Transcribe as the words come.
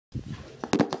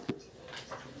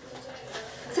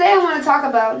Today I want to talk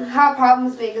about how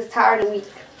problems make us tired and weak,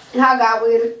 and how God will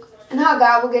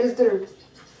get us through.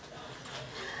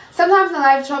 Sometimes in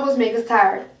life, troubles make us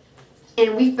tired,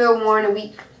 and we feel worn and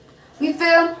weak. We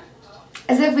feel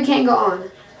as if we can't go on,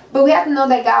 but we have to know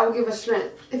that God will give us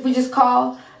strength if we just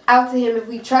call out to Him, if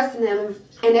we trust in Him,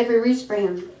 and if we reach for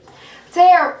Him.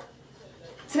 Today I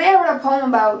wrote a poem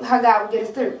about how God will get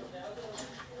us through.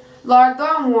 Lord,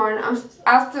 though I'm worn,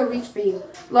 I'll still reach for you.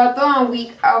 Lord, though I'm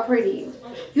weak, I'll pray to you.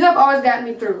 You have always gotten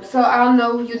me through, so I'll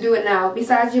know you'll do it now.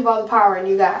 Besides, you have all the power in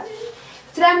you, God.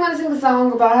 Today I'm going to sing a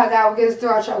song about how God will get us through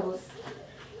our troubles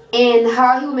and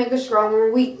how He will make us strong when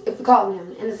we're weak if we call on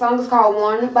Him. And the song is called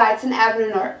Worn by 10th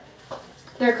Avenue North.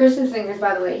 They're Christian singers,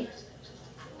 by the way.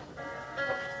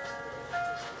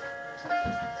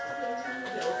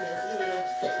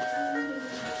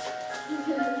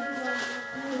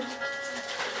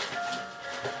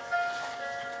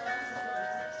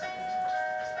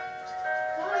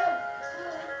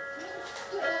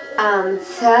 I'm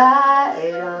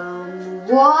tired, I'm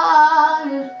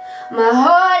worn, my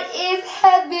heart is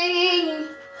heavy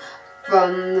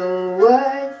from the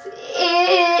words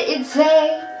it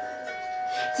takes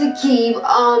to keep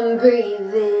on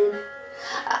breathing.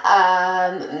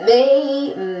 I've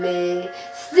made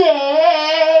mistakes,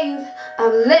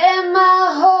 I've let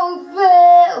my hope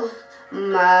fail,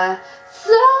 my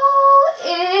soul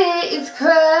is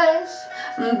crushed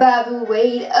by the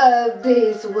weight of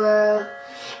this world.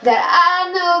 That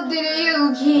I know that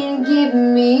you can give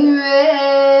me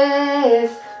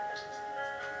rest.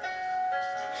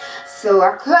 So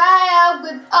I cry out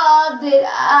with all that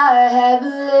I have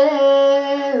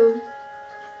left.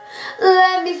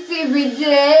 Let me see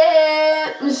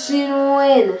redemption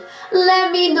win.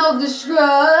 Let me know the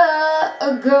struggling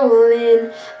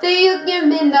that you give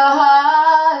me the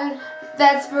heart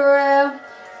that's for real.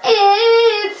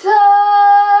 It's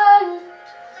hard.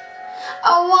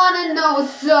 I wanna know a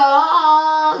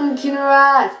song can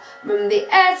rise from the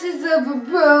ashes of a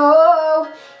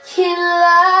broken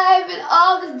life, and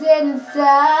all that's dead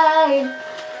inside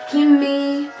can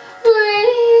be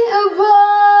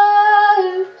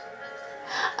reborn.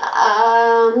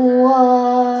 I'm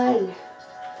one.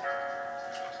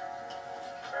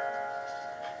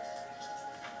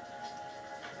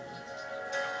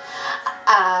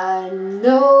 I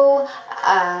know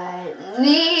I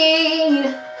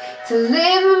need to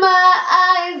lift my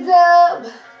eyes up,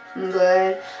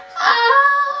 but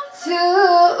I'm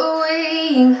too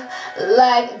weak.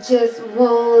 Life just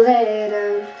won't let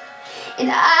up, and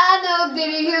I know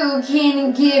that you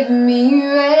can give me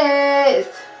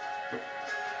rest.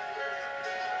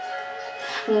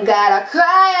 God, I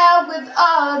cry out with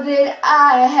all that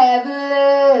I have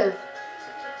left.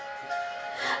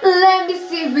 Let me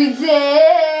see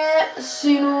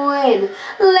redemption win.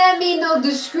 Let me know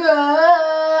the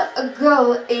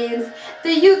struggle ends.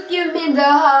 That you give me the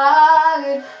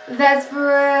heart that's for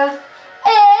real.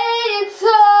 It's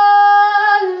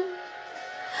hard.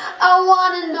 I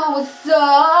wanna know a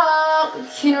song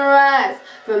can rise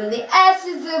from the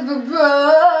ashes of a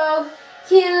broken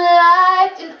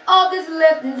life, and all that's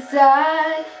left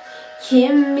inside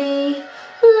can be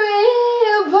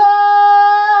reborn.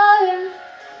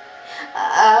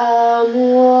 I'm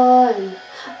one,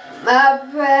 my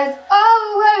breath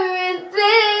wearing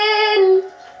thin.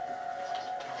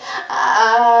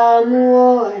 I'm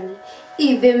one,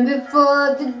 even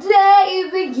before the day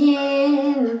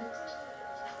begins.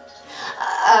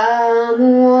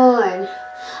 I'm one,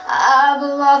 I've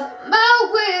lost my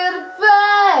will to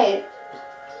fight.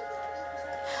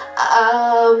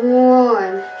 I'm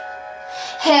one,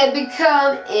 had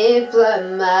become in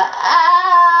flood my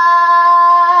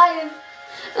eyes.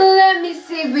 Let me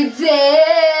see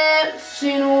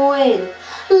redemption win.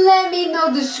 Let me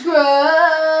know the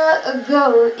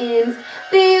struggle ends.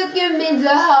 That you give me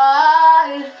the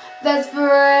heart that's for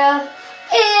real.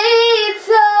 It's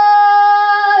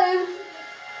hard.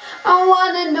 I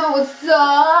wanna know a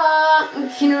song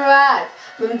can rise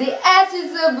from the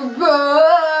ashes of a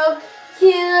broken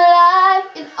life,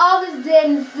 and all that's dead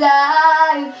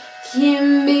inside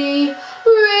can be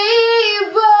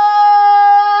reborn.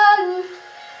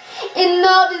 And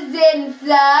all that's dead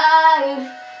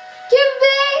inside can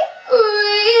be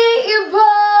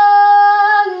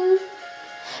reborn.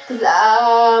 'Cause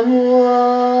I'm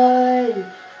one.